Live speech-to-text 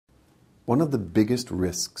One of the biggest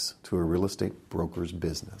risks to a real estate broker's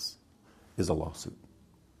business is a lawsuit.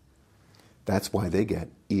 That's why they get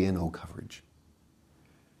E&O coverage.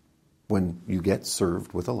 When you get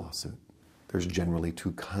served with a lawsuit, there's generally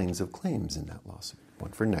two kinds of claims in that lawsuit,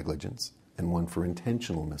 one for negligence and one for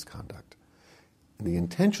intentional misconduct. And the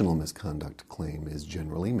intentional misconduct claim is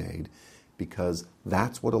generally made because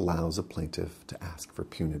that's what allows a plaintiff to ask for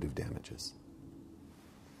punitive damages.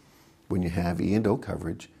 When you have E&O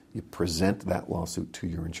coverage, you present that lawsuit to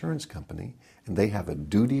your insurance company, and they have a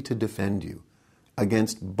duty to defend you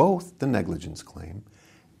against both the negligence claim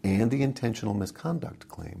and the intentional misconduct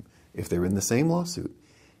claim if they're in the same lawsuit,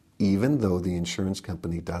 even though the insurance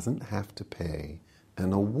company doesn't have to pay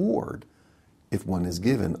an award if one is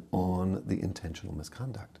given on the intentional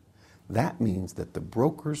misconduct. That means that the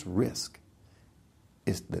broker's risk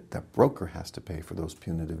is that the broker has to pay for those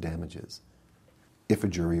punitive damages if a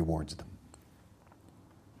jury awards them.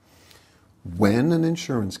 When an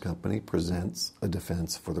insurance company presents a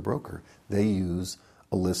defense for the broker, they use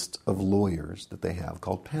a list of lawyers that they have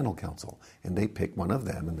called panel counsel, and they pick one of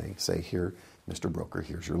them and they say, here, Mr. Broker,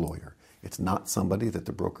 here's your lawyer. It's not somebody that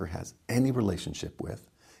the broker has any relationship with.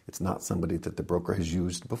 It's not somebody that the broker has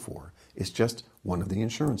used before. It's just one of the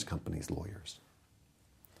insurance company's lawyers.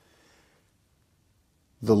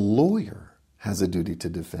 The lawyer has a duty to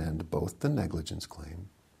defend both the negligence claim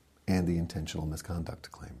and the intentional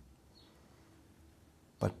misconduct claim.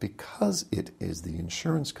 But because it is the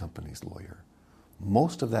insurance company's lawyer,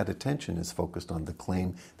 most of that attention is focused on the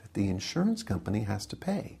claim that the insurance company has to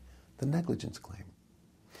pay, the negligence claim.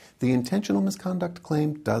 The intentional misconduct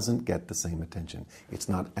claim doesn't get the same attention. It's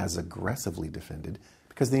not as aggressively defended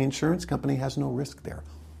because the insurance company has no risk there.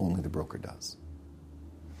 Only the broker does.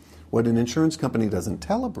 What an insurance company doesn't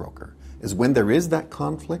tell a broker is when there is that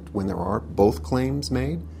conflict, when there are both claims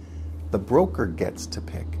made, the broker gets to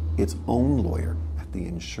pick its own lawyer at the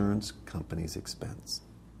insurance company's expense.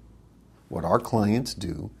 What our clients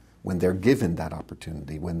do when they're given that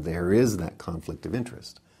opportunity, when there is that conflict of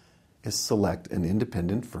interest, is select an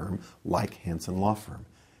independent firm like Hansen Law Firm.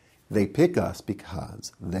 They pick us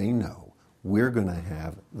because they know we're going to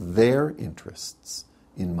have their interests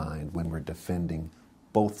in mind when we're defending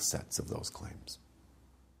both sets of those claims.